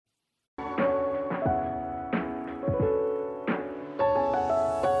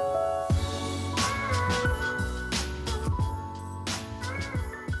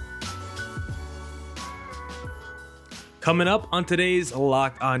Coming up on today's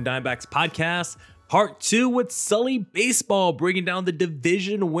Locked On Diamondbacks podcast, part 2 with Sully Baseball, breaking down the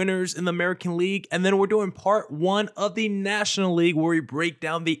division winners in the American League. And then we're doing part 1 of the National League, where we break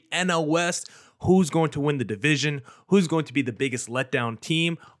down the NL West, who's going to win the division, who's going to be the biggest letdown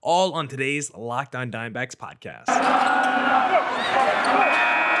team, all on today's Locked On Diamondbacks podcast.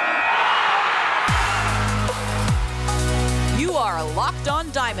 You are Locked On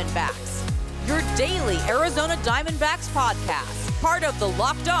Diamondbacks, your daily Arizona Diamondbacks podcast, part of the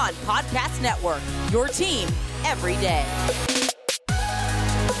Locked On Podcast Network, your team every day.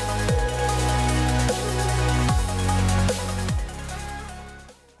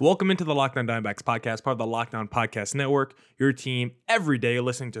 Welcome into the Locked On Diamondbacks podcast, part of the Locked On Podcast Network, your team every day.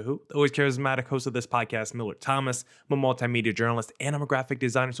 Listening to who? The always charismatic host of this podcast, Millard Thomas. I'm a multimedia journalist and I'm a graphic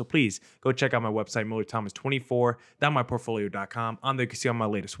designer, so please go check out my website, MillardThomas24.myportfolio.com. On there you can see all my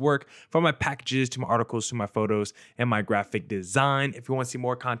latest work, from my packages to my articles to my photos and my graphic design. If you want to see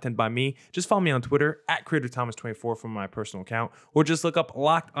more content by me, just follow me on Twitter at CreatorThomas24 from my personal account, or just look up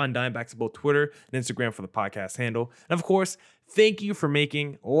Locked On Diamondbacks on both Twitter and Instagram for the podcast handle. And of course, thank you for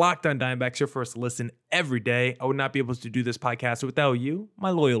making Locked On Diamondbacks your first listen every day. I would not be able to do this podcast without you, my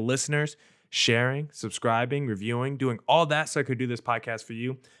loyal listeners, sharing, subscribing, reviewing, doing all that so I could do this podcast for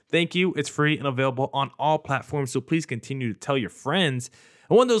you. Thank you. It's free and available on all platforms, so please continue to tell your friends.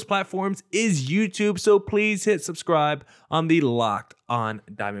 And one of those platforms is YouTube, so please hit subscribe on the Locked On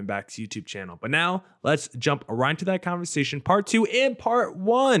Diamondbacks YouTube channel. But now, let's jump right into that conversation, part 2 and part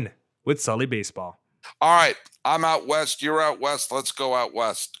 1 with Sully Baseball. All right, I'm out west. You're out west. Let's go out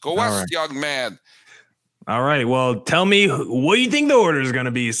west. Go west, right, young man. All right. Well, tell me, what do you think the order is going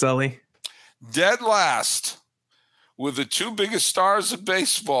to be, Sully? Dead last with the two biggest stars of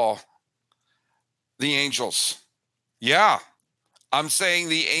baseball, the Angels. Yeah, I'm saying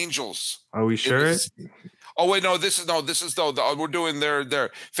the Angels. Are we sure? Oh wait, no. This is we're doing their.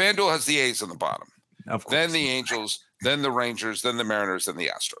 FanDuel has the A's on the bottom. Of course. Then the Angels, then the Rangers, then the Mariners, then the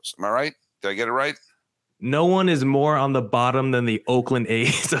Astros. Am I right? Did I get it right? No one is more on the bottom than the Oakland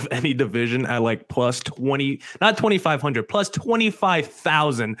A's of any division at like plus 20, not 2,500, plus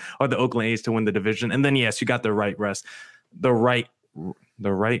 25,000 are the Oakland A's to win the division. And then, yes, you got the right rest. The right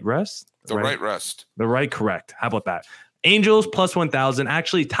correct. How about that? Angels plus 1,000,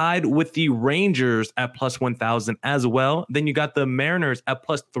 actually tied with the Rangers at plus 1,000 as well. Then you got the Mariners at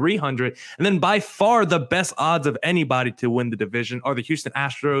plus 300. And then by far the best odds of anybody to win the division are the Houston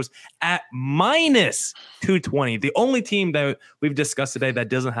Astros at minus 220. The only team that we've discussed today that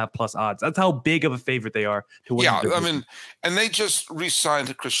doesn't have plus odds. That's how big of a favorite they are to win the division. I mean, and they just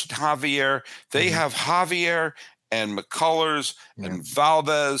re-signed Christian Javier. They have Javier and McCullers and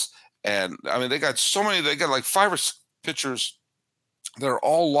Valdez. And I mean, they got so many. They got like 5 or 6 pitchers that are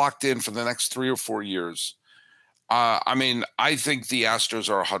all locked in for the next 3 or 4 years. I mean, I think the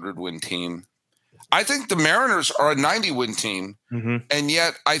Astros are a 100-win team. I think the Mariners are a 90-win team, and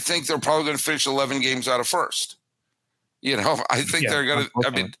yet I think they're probably going to finish 11 games out of first. You know, I think they're going to.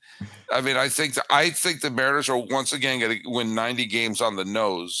 I mean, I think the Mariners are once again going to win 90 games on the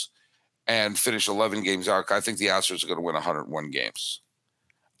nose and finish 11 games out. I think the Astros are going to win 101 games.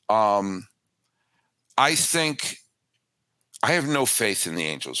 I think. I have no faith in the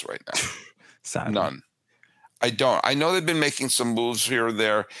Angels right now. Sadly. None. I don't. I know they've been making some moves here or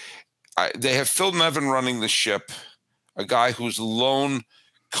there. They have Phil Nevin running the ship, a guy whose lone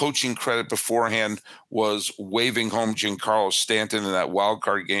coaching credit beforehand was waving home Giancarlo Stanton in that wild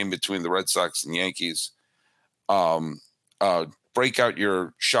card game between the Red Sox and Yankees. Break out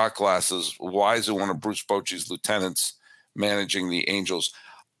your shot glasses. Why is it one of Bruce Bochy's lieutenants managing the Angels?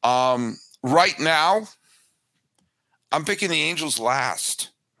 Right now, I'm picking the Angels last.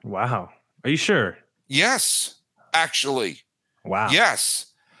 Wow. Are you sure? Yes, actually. Wow.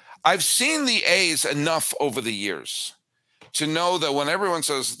 Yes. I've seen the A's enough over the years to know that when everyone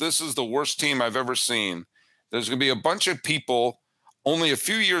says this is the worst team I've ever seen, there's going to be a bunch of people only a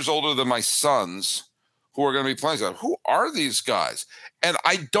few years older than my sons who are going to be playing. Who are these guys? And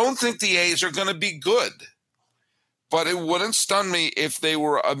I don't think the A's are going to be good, but it wouldn't stun me if they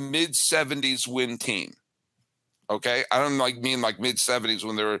were a mid-70s win team. Okay, I don't mean mid-70s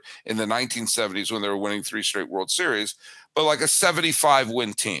when they were in the 1970s when they were winning 3 straight World Series, but like a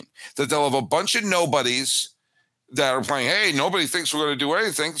 75-win team. That they'll have a bunch of nobodies that are playing, hey, nobody thinks we're going to do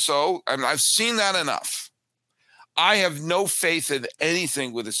anything, so I mean, I've seen that enough. I have no faith in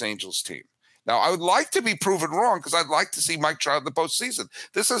anything with this Angels team. Now, I would like to be proven wrong because I'd like to see Mike Trout in the postseason.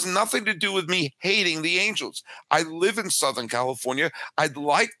 This has nothing to do with me hating the Angels. I live in Southern California. I'd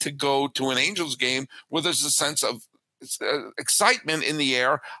like to go to an Angels game where there's a sense of excitement in the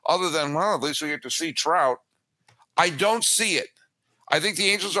air other than, well, at least we get to see Trout. I don't see it. I think the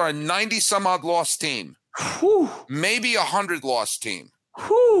Angels are a 90-some-odd loss team. Whew. Maybe 100 loss team.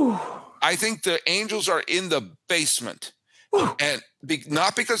 Whew. I think the Angels are in the basement. Whew. And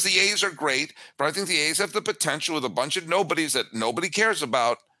not because the A's are great, but I think the A's have the potential with a bunch of nobodies that nobody cares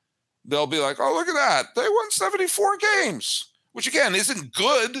about. They'll be like, oh, look at that. They won 74 games, which, again, isn't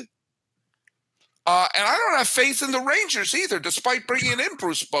good. And I don't have faith in the Rangers either, despite bringing in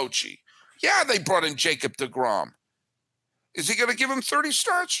Bruce Bochy. Yeah, they brought in Jacob deGrom. Is he going to give him 30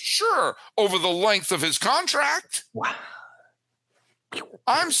 starts? Sure, over the length of his contract. Wow.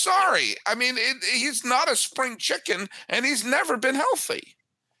 I'm sorry. I mean, he's not a spring chicken, and he's never been healthy.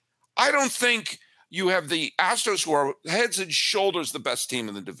 I don't think you have the Astros, who are heads and shoulders the best team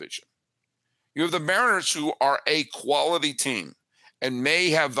in the division. You have the Mariners, who are a quality team and may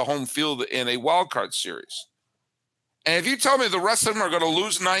have the home field in a wild card series. And if you tell me the rest of them are going to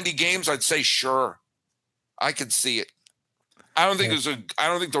lose 90 games, I'd say, sure, I could see it. I don't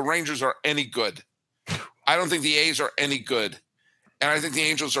think the Rangers are any good. I don't think the A's are any good. And I think the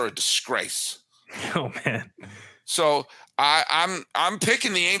Angels are a disgrace. Oh, man. So I'm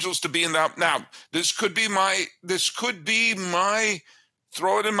picking the Angels to be in the. Now, this could be my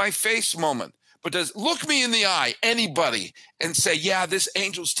throw it in my face moment. But does look me in the eye, anybody, and say, yeah, this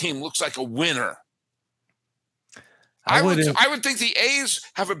Angels team looks like a winner. I would think the A's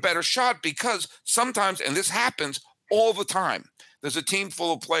have a better shot because sometimes, and this happens all the time, there's a team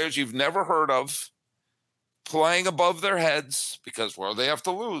full of players you've never heard of playing above their heads because, well, they have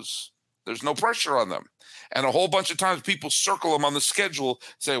to lose. There's no pressure on them. And a whole bunch of times people circle them on the schedule,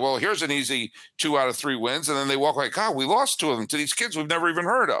 say, well, here's an easy 2 out of 3 wins. And then they walk like, God, we lost 2 of them to these kids we've never even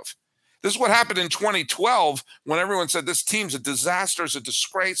heard of. This is what happened in 2012 when everyone said this team's a disaster, it's a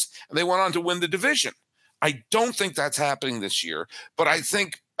disgrace, and they went on to win the division. I don't think that's happening this year, but I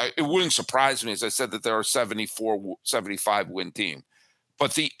think it wouldn't surprise me, as I said, that they're a 74, 75 win team.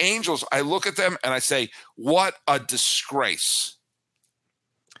 But the Angels, I look at them and I say, what a disgrace.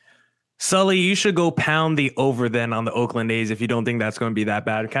 Sully, you should go pound the over then on the Oakland A's if you don't think that's going to be that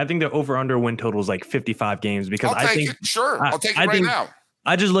bad. I think the over-under win total is like 55 games because I'll take it right now.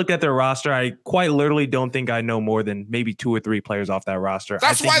 I just looked at their roster. I quite literally don't think I know more than maybe 2 or 3 players off that roster.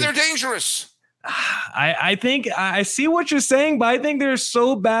 That's why they're dangerous. I think I see what you're saying, but I think they're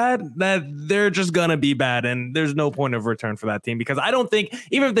so bad that they're just going to be bad. And there's no point of return for that team because I don't think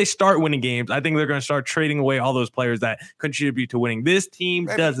even if they start winning games, I think they're going to start trading away all those players that contribute to winning. This team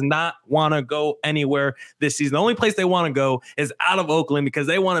does not want to go anywhere this season. The only place they want to go is out of Oakland because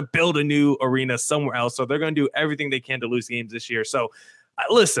they want to build a new arena somewhere else. So they're going to do everything they can to lose games this year. So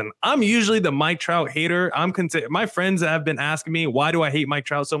listen, I'm usually the Mike Trout hater. My friends have been asking me, why do I hate Mike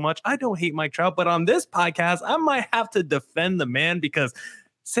Trout so much? I don't hate Mike Trout, but on this podcast, I might have to defend the man because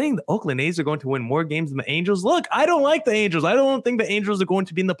saying the Oakland A's are going to win more games than the Angels. Look, I don't like the Angels. I don't think the Angels are going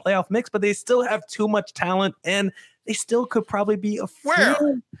to be in the playoff mix, but they still have too much talent and they still could probably be a Where?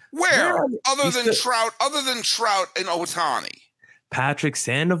 Other than Trout and Ohtani. Patrick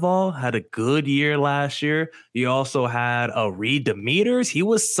Sandoval had a good year last year. You also had Reed Demeters. He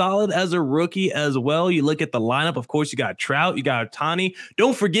was solid as a rookie as well. You look at the lineup. Of course, you got Trout. You got Ohtani.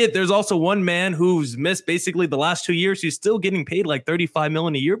 Don't forget, there's also one man who's missed basically the last 2 years. He's still getting paid like $35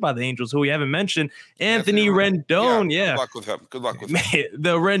 million a year by the Angels, who we haven't mentioned. Anthony Rendon. Yeah. Good luck with him.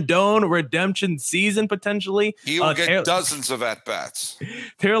 The Rendon redemption season, potentially. He will get dozens of at-bats.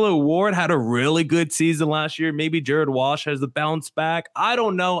 Taylor Ward had a really good season last year. Maybe Jared Walsh has the bounce back. I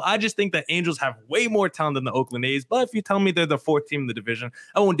don't know. I just think the Angels have way more talent than the Oakland A's. But if you tell me they're the 4th team in the division,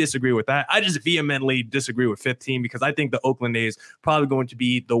 I won't disagree with that. I just vehemently disagree with 5th team because I think the Oakland A's probably going to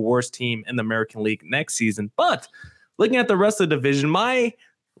be the worst team in the American League next season. But looking at the rest of the division, my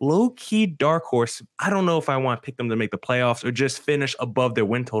low-key dark horse, I don't know if I want to pick them to make the playoffs or just finish above their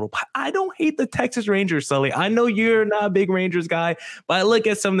win total. But I don't hate the Texas Rangers, Sully. I know you're not a big Rangers guy, but I look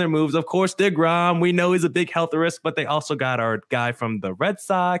at some of their moves. Of course, DeGrom, we know he's a big health risk, but they also got our guy from the Red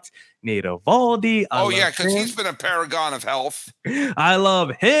Sox, Nate Eovaldi. Because he's been a paragon of health. I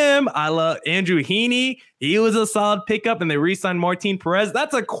love him. I love Andrew Heaney. He was a solid pickup, and they re-signed Martin Perez.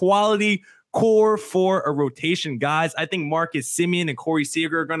 That's a quality core for a rotation, guys. I think Marcus Semien and Corey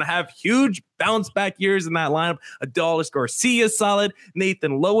Seager are going to have huge bounce back years in that lineup. Adolis Garcia is solid.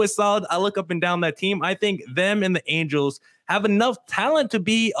 Nathan Lowe is solid. I look up and down that team. I think them and the Angels have enough talent to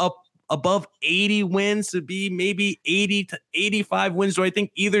be up above 80 wins, to be maybe 80 to 85 wins. Do I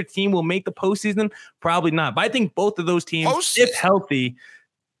think either team will make the postseason? Probably not. But I think both of those teams, if healthy,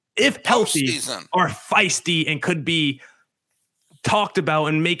 are feisty and could be talked about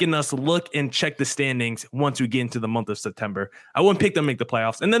and making us look and check the standings once we get into the month of September. I wouldn't pick them to make the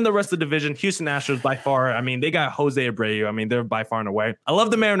playoffs. And then the rest of the division, Houston Astros by far. I mean, they got Jose Abreu. I mean, they're by far and away. I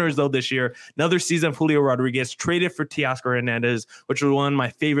love the Mariners, though, this year. Another season of Julio Rodriguez traded for Teoscar Hernandez, which was one of my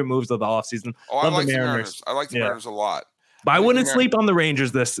favorite moves of the offseason. I like the Mariners. I like the Mariners a lot. But I wouldn't sleep on the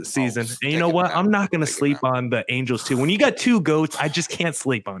Rangers this season. And you know what? I'm not going to sleep on the Angels, too. When you got two GOATs, I just can't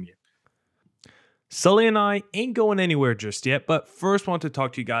sleep on you. Sully and I ain't going anywhere just yet, but first want to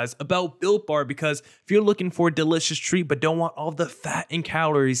talk to you guys about Built Bar, because if you're looking for a delicious treat but don't want all the fat and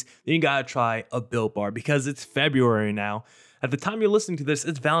calories, then you gotta try a Built Bar, because it's February now. At the time you're listening to this,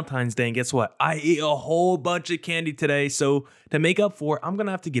 it's Valentine's Day, and guess what? I ate a whole bunch of candy today, so to make up for it, I'm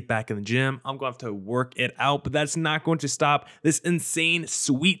gonna have to get back in the gym. I'm gonna have to work it out, but that's not going to stop this insane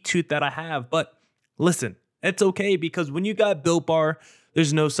sweet tooth that I have. But listen, it's okay, because when you got Built Bar,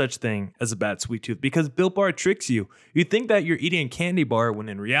 there's no such thing as a bad sweet tooth, because Built Bar tricks you. You think that you're eating a candy bar when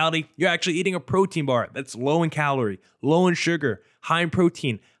in reality, you're actually eating a protein bar that's low in calorie, low in sugar, high in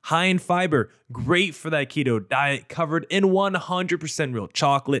protein, high in fiber, great for that keto diet, covered in 100% real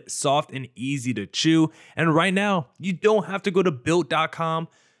chocolate, soft and easy to chew. And right now, you don't have to go to built.com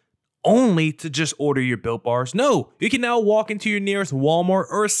only to just order your Built Bars. No, you can now walk into your nearest Walmart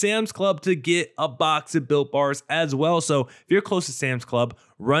or Sam's Club to get a box of Built Bars as well. So if you're close to Sam's Club,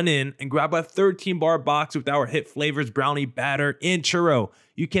 run in and grab a 13-bar box with our hit flavors, brownie, batter, and churro.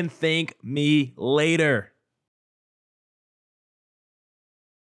 You can thank me later.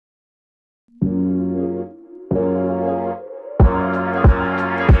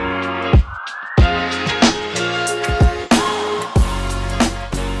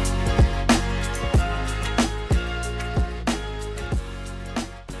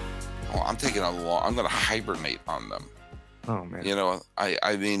 I'm going to hibernate on them. Oh man. You know,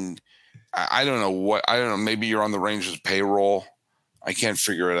 I mean, I don't know. Maybe you're on the Rangers payroll. I can't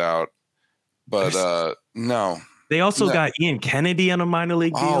figure it out, but no. They also got Ian Kennedy on a minor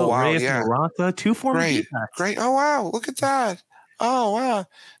league deal. Oh, wow, Reyes Maranta, two former Great. Oh, wow. Look at that. Oh, wow.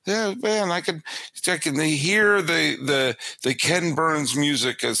 Yeah, man, I can hear the Ken Burns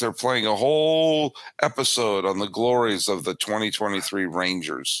music as they're playing a whole episode on the glories of the 2023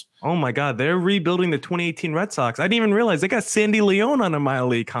 Rangers. Oh my God, they're rebuilding the 2018 Red Sox. I didn't even realize they got Sandy Leon on a minor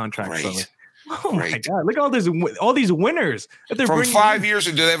league contract. Great. Oh my God, look at all these winners that they're from 5 years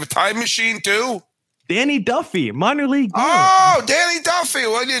ago. Do they have a time machine too? Danny Duffy, minor league deal. Oh, Danny Duffy.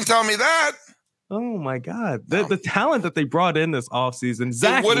 Well, you didn't tell me that. Oh my God, the talent that they brought in this offseason.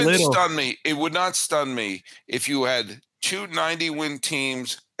 Zach Little. Stun me. It would not stun me if you had 2 90-win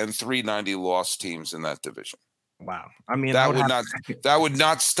teams and 3 90-loss teams in that division. Wow. I mean, that would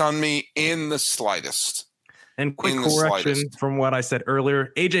not stun me in the slightest. And quick correction from what I said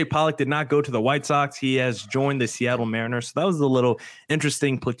earlier, AJ Pollock did not go to the White Sox. He has joined the Seattle Mariners. So that was a little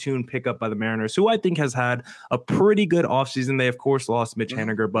interesting platoon pickup by the Mariners, who I think has had a pretty good offseason. They, of course, lost Mitch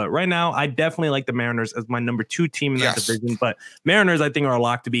Haniger. But right now, I definitely like the Mariners as my number 2 team in that division. But Mariners, I think, are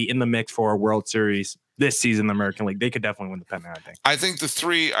locked to be in the mix for a World Series this season in the American League. They could definitely win the pennant, I think. I think the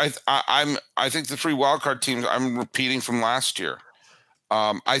 3 I think the 3 wildcard teams, I'm repeating from last year.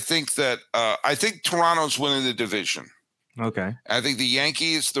 I think Toronto's winning the division. Okay. I think the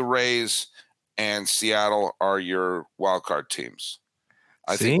Yankees, the Rays, and Seattle are your wild card teams.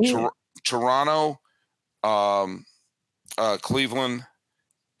 I think Toronto, Cleveland,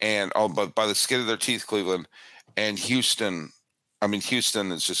 and but by the skin of their teeth, Cleveland and Houston. I mean, Houston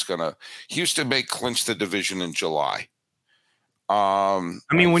may clinch the division in July. I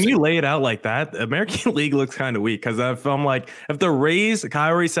mean, when you lay it out like that, the American League looks kind of weak, because if the Rays, I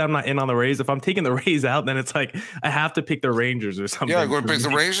already said I'm not in on the Rays. If I'm taking the Rays out, then it's like I have to pick the Rangers or something. Yeah, I'm going to pick the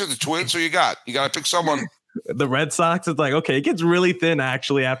Rangers, the Twins. So you got to pick someone. The Red Sox, it's like, okay, it gets really thin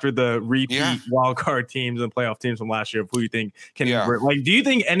actually after the repeat wild card teams and playoff teams from last year. Who you think can like? Do you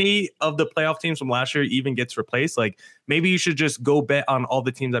think any of the playoff teams from last year even gets replaced? Like, maybe you should just go bet on all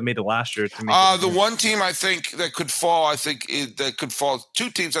the teams that made it last year. To make the one team I think that could fall, that could fall. 2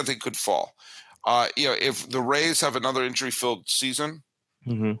 teams I think could fall. If the Rays have another injury-filled season,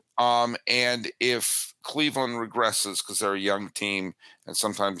 and if Cleveland regresses because they're a young team, and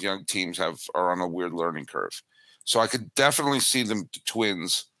sometimes young teams are on a weird learning curve. So I could definitely see the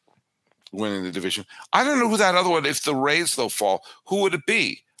Twins winning the division. I don't know who that other one, if the Rays though fall, who would it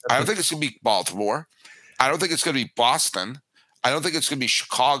be? I don't think it's going to be Baltimore. I don't think it's going to be Boston. I don't think it's going to be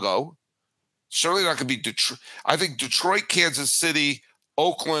Chicago. Certainly not going to be Detroit. I think Detroit, Kansas City,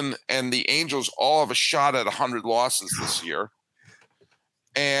 Oakland, and the Angels all have a shot at 100 losses this year.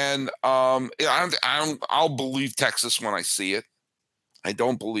 And I'll believe Texas when I see it. I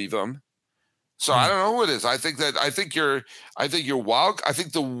don't believe them. So I don't know who it is. I think you're wild. I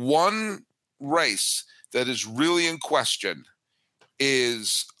think the one race that is really in question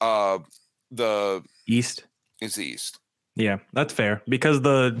is the East. Is the East. Yeah, that's fair because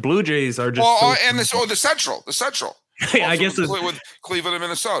the Blue Jays are just. The Central. I guess with Cleveland and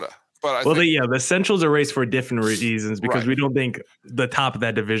Minnesota. But the Central's a race for different reasons because we don't think the top of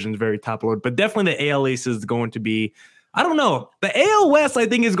that division is very top load, but definitely the AL East is going to be. I don't know. The AL West, I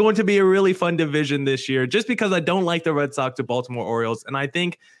think, is going to be a really fun division this year, just because I don't like the Red Sox or Baltimore Orioles, and I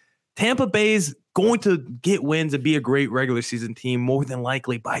think Tampa Bay's going to get wins and be a great regular season team more than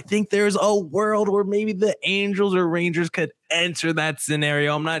likely. But I think there's a world where maybe the Angels or Rangers could enter that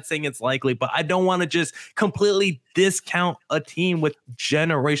scenario. I'm not saying it's likely, but I don't want to just completely discount a team with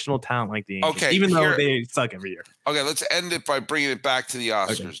generational talent like the Angels, even though they suck every year. Okay, let's end it by bringing it back to the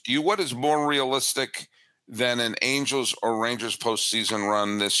Oscars. Okay. What is more realistic than an Angels or Rangers postseason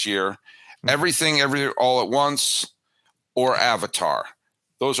run this year? Everything, all at once, or Avatar?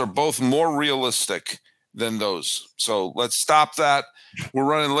 Those are both more realistic than those. So let's stop that. We're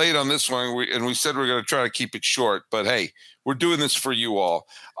running late on this one, and we said we're going to try to keep it short. But, hey, we're doing this for you all.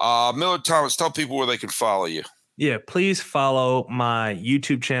 Millard Thomas, tell people where they can follow you. Yeah, please follow my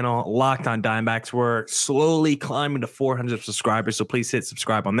YouTube channel, Locked On Diamondbacks. We're slowly climbing to 400 subscribers, so please hit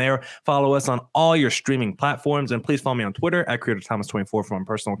subscribe on there. Follow us on all your streaming platforms, and please follow me on Twitter at CreatorThomas24 for my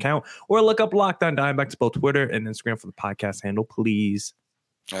personal account, or look up Locked On Diamondbacks, both Twitter and Instagram for the podcast handle, please.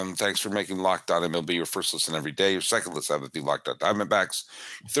 And thanks for making Locked On MLB your first listen every day. Your second listen, MLB Locked On Diamondbacks.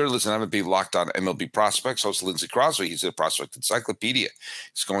 Your third listen, MLB Locked On MLB Prospects. Host Lindsey Crosby. He's a prospect encyclopedia.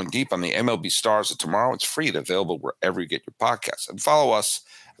 He's going deep on the MLB stars of tomorrow. It's free and available wherever you get your podcasts. And follow us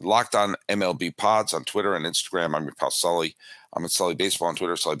at Locked On MLB Pods on Twitter and Instagram. I'm your pal Sully. I'm at Sully Baseball on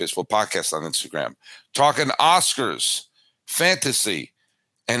Twitter, Sully Baseball Podcast on Instagram. Talking Oscars, fantasy,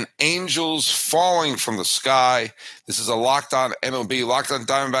 and angels falling from the sky. This is a Locked On MLB, Locked On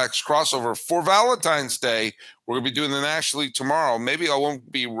Diamondbacks crossover for Valentine's Day. We're going to be doing the National League tomorrow. Maybe I won't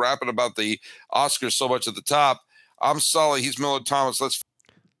be rapping about the Oscars so much at the top. I'm Sully. He's Millard Thomas.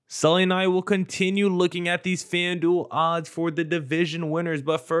 Sully and I will continue looking at these FanDuel odds for the division winners.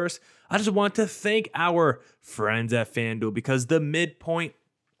 But first, I just want to thank our friends at FanDuel because the midpoint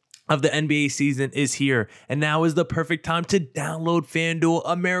of the NBA season is here, and now is the perfect time to download FanDuel,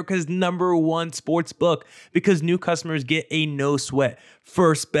 America's #1 sports book, because new customers get a no sweat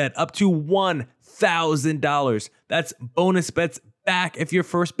first bet up to $1,000. That's bonus bets back if your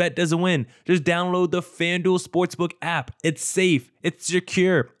first bet doesn't win. Just download the FanDuel Sportsbook app. It's safe, it's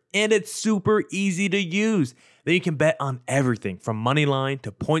secure, and it's super easy to use. Then you can bet on everything from money line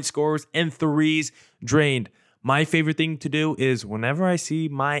to point scorers and threes drained. My favorite thing to do is whenever I see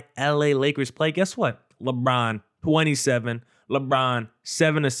my LA Lakers play, guess what? LeBron, 27. LeBron,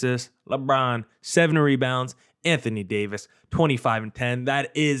 7 assists. LeBron, 7 rebounds. Anthony Davis, 25 and 10.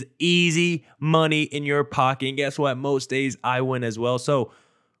 That is easy money in your pocket. And guess what? Most days I win as well. So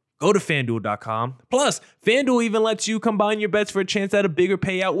go to FanDuel.com. Plus, FanDuel even lets you combine your bets for a chance at a bigger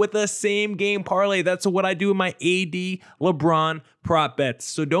payout with a same game parlay. That's what I do with my AD LeBron prop bets.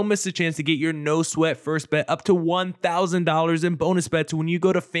 So don't miss the chance to get your no sweat first bet up to $1,000 in bonus bets when you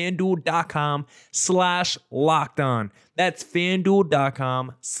go to FanDuel.com/lockedon. That's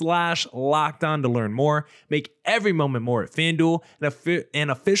FanDuel.com/lockedon to learn more. Make every moment more at FanDuel, an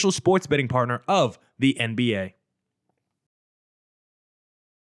official sports betting partner of the NBA.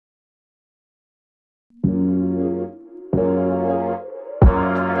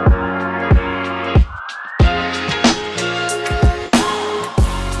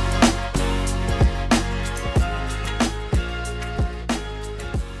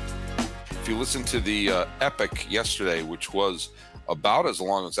 Listen to the epic yesterday, which was about as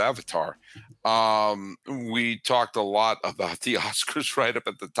long as Avatar. We talked a lot about the Oscars right up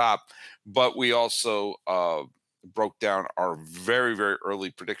at the top, but we also broke down our very, very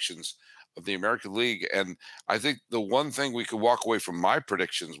early predictions of the American League. And I think the one thing we could walk away from my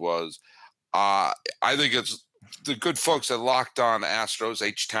predictions was I think it's the good folks at Locked On Astros,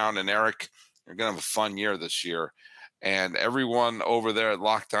 H-Town and Eric, are going to have a fun year this year. And everyone over there at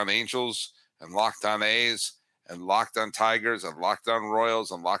Locked On Angels and Locked On A's and Locked On Tigers and Locked On Royals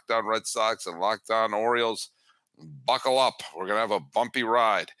and Locked On Red Sox and Locked On Orioles, buckle up. We're going to have a bumpy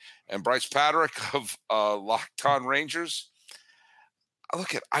ride. And Bryce Patrick of Locked On Rangers, I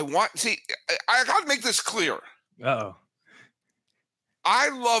got to make this clear. Uh-oh. I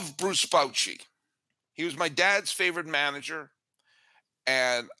love Bruce Bochy. He was my dad's favorite manager,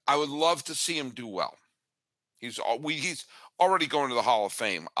 and I would love to see him do well. He's already going to the Hall of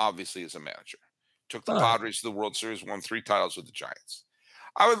Fame, obviously, as a manager. Took the Padres to the World Series, won 3 titles with the Giants.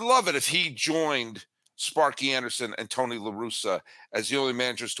 I would love it if he joined Sparky Anderson and Tony La Russa as the only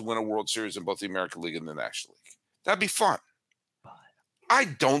managers to win a World Series in both the American League and the National League. That'd be fun. I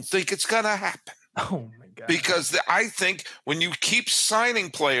don't think it's going to happen. Oh, my God. Because I think when you keep signing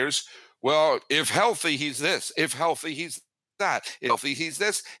players, well, if healthy, he's this. If healthy, he's that. If healthy, he's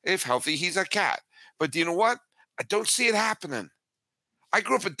this. If healthy, he's a cat. But you know what? I don't see it happening. I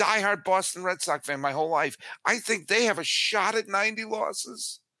grew up a diehard Boston Red Sox fan my whole life. I think they have a shot at 90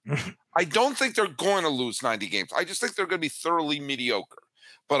 losses. I don't think they're going to lose 90 games. I just think they're going to be thoroughly mediocre.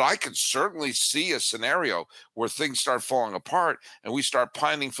 But I could certainly see a scenario where things start falling apart and we start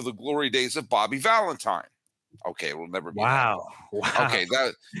pining for the glory days of Bobby Valentine. Okay, it will never be. Wow. Okay,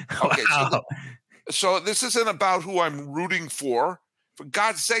 okay. Wow. So this isn't about who I'm rooting for. For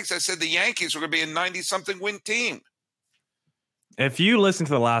God's sakes, I said the Yankees were going to be a 90-something win team. If you listen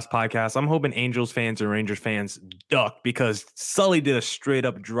to the last podcast, I'm hoping Angels fans and Rangers fans duck because Sully did a straight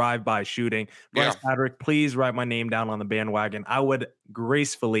up drive-by shooting. Bryce Patrick, please write my name down on the bandwagon. I would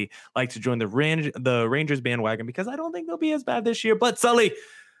gracefully like to join the Rangers bandwagon because I don't think they'll be as bad this year. But Sully,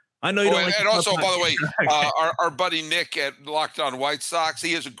 I know you don't. And also, by the way, our buddy Nick at Locked On White Sox,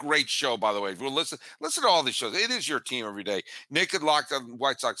 he has a great show. By the way, we'll listen to all these shows. It is your team every day. Nick at Locked On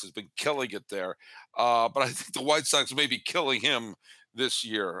White Sox has been killing it there, but I think the White Sox may be killing him this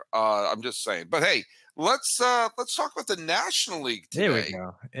year. I'm just saying. But hey, let's talk about the National League today. There we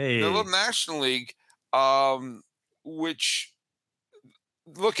go. Hey. The little National League, which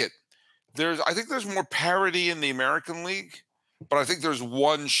look at I think there's more parity in the American League. But I think there's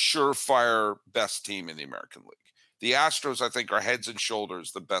one surefire best team in the American League. The Astros, I think, are heads and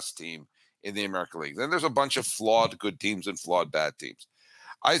shoulders the best team in the American League. Then there's a bunch of flawed good teams and flawed bad teams.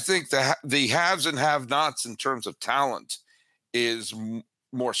 I think the haves and have-nots in terms of talent is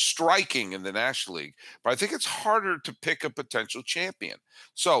more striking in the National League. But I think it's harder to pick a potential champion.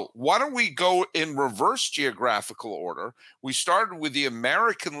 So why don't we go in reverse geographical order? We started with the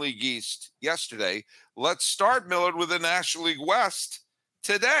American League East yesterday. Let's start, Millard, with the National League West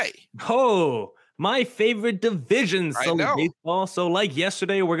today. Oh, my favorite division, Sully Baseball. So like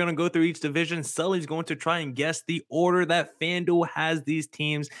yesterday, we're going to go through each division. Sully's going to try and guess the order that FanDuel has these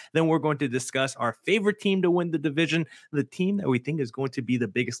teams. Then we're going to discuss our favorite team to win the division, the team that we think is going to be the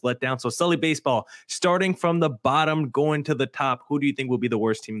biggest letdown. So Sully Baseball, starting from the bottom, going to the top, who do you think will be the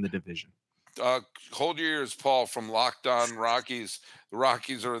worst team in the division? Hold your ears, Paul, from Locked On Rockies. The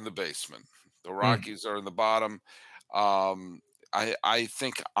Rockies are in the basement. The Rockies are in the bottom. I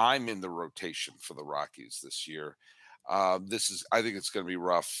think I'm in the rotation for the Rockies this year. I think it's going to be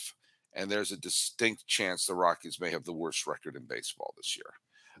rough, and there's a distinct chance the Rockies may have the worst record in baseball this year.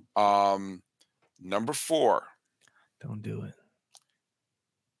 Number 4. Don't do it.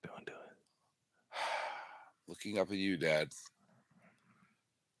 Don't do it. Looking up at you, Dad.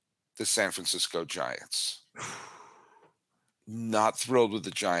 The San Francisco Giants. Not thrilled with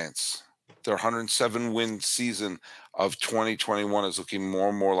the Giants. Their 107-win season of 2021 is looking more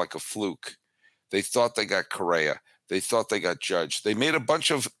and more like a fluke. They thought they got Correa. They thought they got Judge. They made a bunch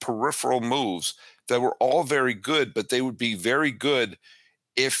of peripheral moves that were all very good, but they would be very good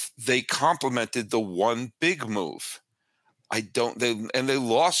if they complemented the one big move. They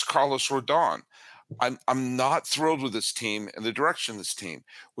lost Carlos Rodon. I'm not thrilled with this team and the direction of this team,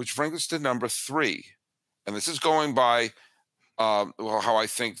 which brings us to number 3. And this is going by how I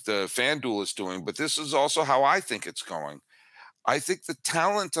think the FanDuel is doing, but this is also how I think it's going. I think the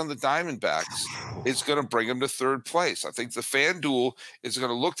talent on the Diamondbacks is going to bring them to third place. I think the FanDuel is going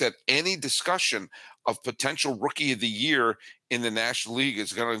to look at any discussion of potential Rookie of the Year in the National League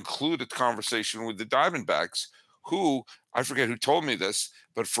is going to include a conversation with the Diamondbacks, who, I forget who told me this,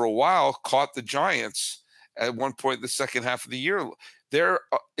 but for a while caught the Giants at one point in the second half of the year. There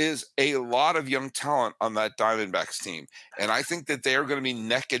is a lot of young talent on that Diamondbacks team, and I think that they are going to be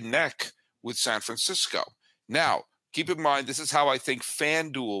neck and neck with San Francisco. Now, keep in mind, this is how I think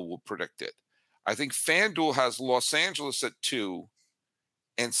FanDuel will predict it. I think FanDuel has Los Angeles at 2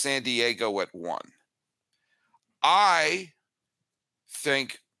 and San Diego at 1. I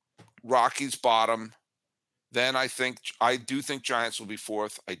think Rockies bottom. Then I do think Giants will be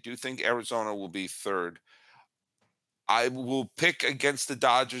 4th. I do think Arizona will be 3rd. I will pick against the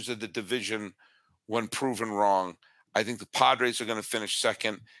Dodgers of the division when proven wrong. I think the Padres are going to finish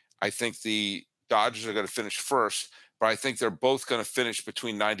 2nd. I think the Dodgers are going to finish 1st, but I think they're both going to finish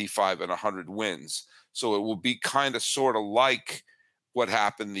between 95 and 100 wins. So it will be kind of sort of like what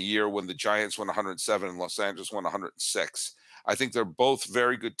happened the year when the Giants won 107 and Los Angeles won 106. I think they're both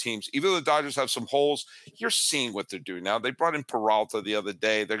very good teams. Even though the Dodgers have some holes, you're seeing what they're doing now. They brought in Peralta the other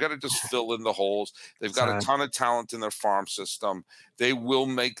day. They're going to just fill in the holes. They've got a ton of talent in their farm system. They will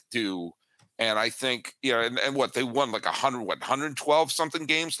make do. And I think, and what they won like 112 something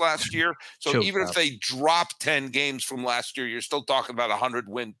games last year. So even if they drop 10 games from last year, you're still talking about a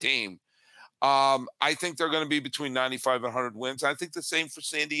 100-win team. I think they're going to be between 95 and 100 wins. I think the same for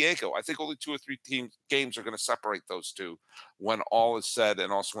San Diego. I think only 2 or 3 games are going to separate those two when all is said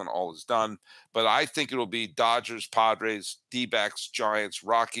and also when all is done. But I think it'll be Dodgers, Padres, D-backs, Giants,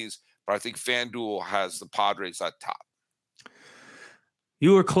 Rockies. But I think FanDuel has the Padres at top.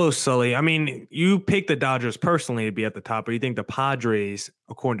 You were close, Sully. I mean, you picked the Dodgers personally to be at the top, but you think the Padres,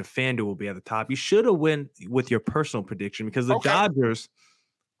 according to FanDuel, will be at the top. You should have went with your personal prediction because the Dodgers –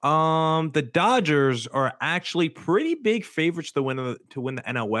 the Dodgers are actually pretty big favorites to win the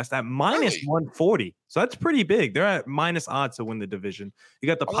NL West at minus 140. So that's pretty big. They're at minus odds to win the division. You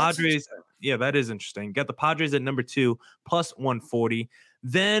got the Padres. Yeah, that is interesting. You got the Padres at number 2 plus 140.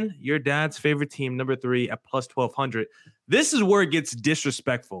 Then your dad's favorite team, number 3 at plus 1200. This is where it gets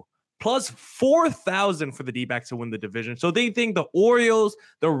disrespectful. Plus 4,000 for the D-backs to win the division. So they think the Orioles,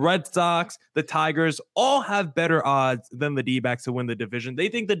 the Red Sox, the Tigers all have better odds than the D-backs to win the division. They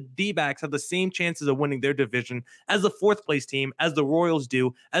think the D-backs have the same chances of winning their division as the 4th place team, as the Royals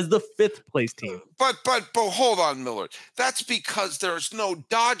do, as the 5th place team. But hold on, Miller. That's because there's no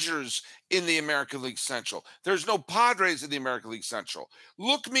Dodgers in the American League Central. There's no Padres in the American League Central.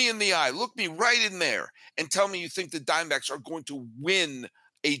 Look me in the eye. Look me right in there and tell me you think the Diamondbacks are going to win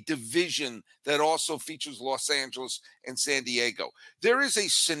a division that also features Los Angeles and San Diego. There is a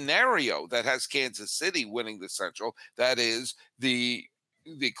scenario that has Kansas City winning the Central. That is the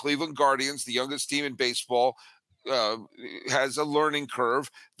Cleveland Guardians, the youngest team in baseball, has a learning curve.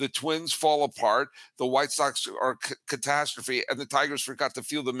 The Twins fall apart. The White Sox are catastrophe, and the Tigers forgot to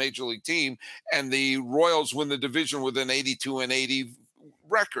field the major league team, and the Royals win the division with an 82-80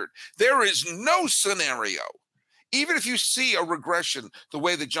 record. There is no scenario. Even if you see a regression, the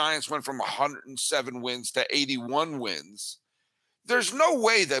way the Giants went from 107 wins to 81 wins, there's no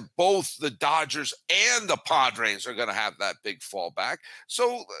way that both the Dodgers and the Padres are going to have that big fallback.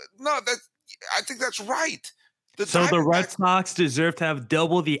 So, I think that's right. The Red Sox deserve to have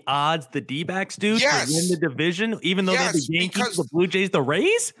double the odds the D-backs do to win the division, even though they're the Yankees, the Blue Jays, the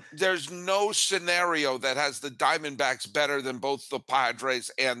Rays? There's no scenario that has the Diamondbacks better than both the Padres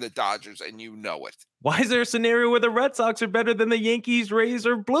and the Dodgers, and you know it. Why is there a scenario where the Red Sox are better than the Yankees, Rays,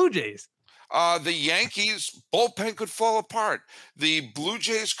 or Blue Jays? The Yankees bullpen could fall apart. The Blue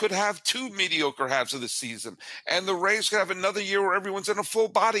Jays could have 2 mediocre halves of the season, and the Rays could have another year where everyone's in a full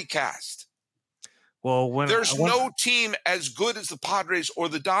body cast. Well, there's no team as good as the Padres or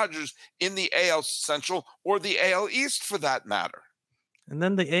the Dodgers in the AL Central or the AL East for that matter. And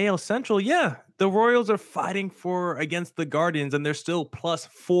then the AL Central, the Royals are fighting against the Guardians, and they're still plus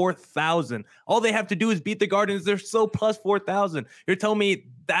 4,000. All they have to do is beat the Guardians. They're still plus 4,000. You're telling me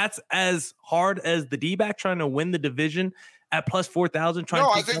that's as hard as the D-back trying to win the division at plus 4,000?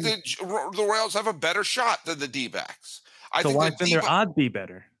 No, I think the Royals have a better shot than the D-backs. So why shouldn't their odds be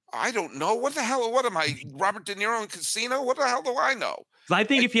better? I don't know. What the hell? What am I, Robert De Niro in Casino? What the hell do I know? I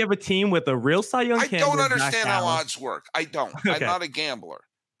think if you have a team with a real Cy Young candidate, I don't understand how odds work. I don't. Okay. I'm not a gambler.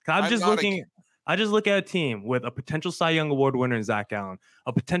 I just look at a team with a potential Cy Young Award winner in Zach Allen,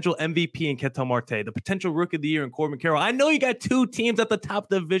 a potential MVP in Ketel Marte, the potential Rookie of the Year in Corbin Carroll. I know you got 2 teams at the top of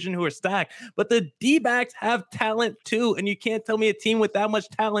the division who are stacked, but the D-backs have talent too, and you can't tell me a team with that much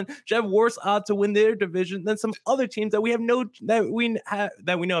talent should have worse odds to win their division than some other teams that we know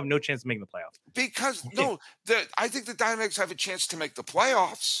have no chance of making the playoffs. Because I think the Diamondbacks have a chance to make the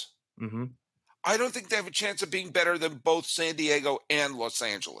playoffs. Mm-hmm. I don't think they have a chance of being better than both San Diego and Los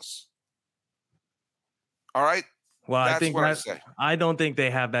Angeles. All right. Well, I don't think they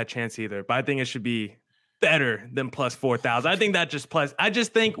have that chance either, but I think it should be better than plus 4,000. I think that I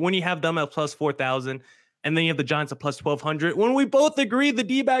just think when you have them at plus 4,000 and then you have the Giants at plus 1,200, when we both agree the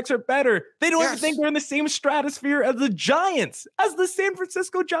D-backs are better, they don't even think they're in the same stratosphere as the Giants, as the San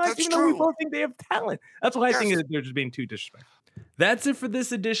Francisco Giants, even though we both think they have talent. That's why I think they're just being too disrespectful. That's it for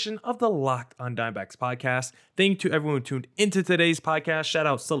this edition of the Locked on Diamondbacks podcast. Thank you to everyone who tuned into today's podcast. Shout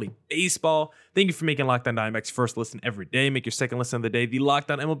out Sully Baseball. Thank you for making Locked on Diamondbacks first listen every day. Make your second listen of the day the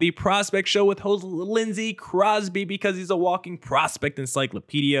Locked on MLB Prospect Show with host Lindsey Crosby, because he's a walking prospect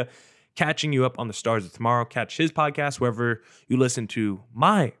encyclopedia, catching you up on the stars of tomorrow. Catch his podcast wherever you listen to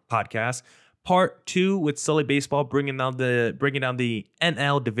my podcast. Part 2 with Sully Baseball, bringing down the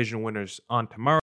NL division winners on tomorrow.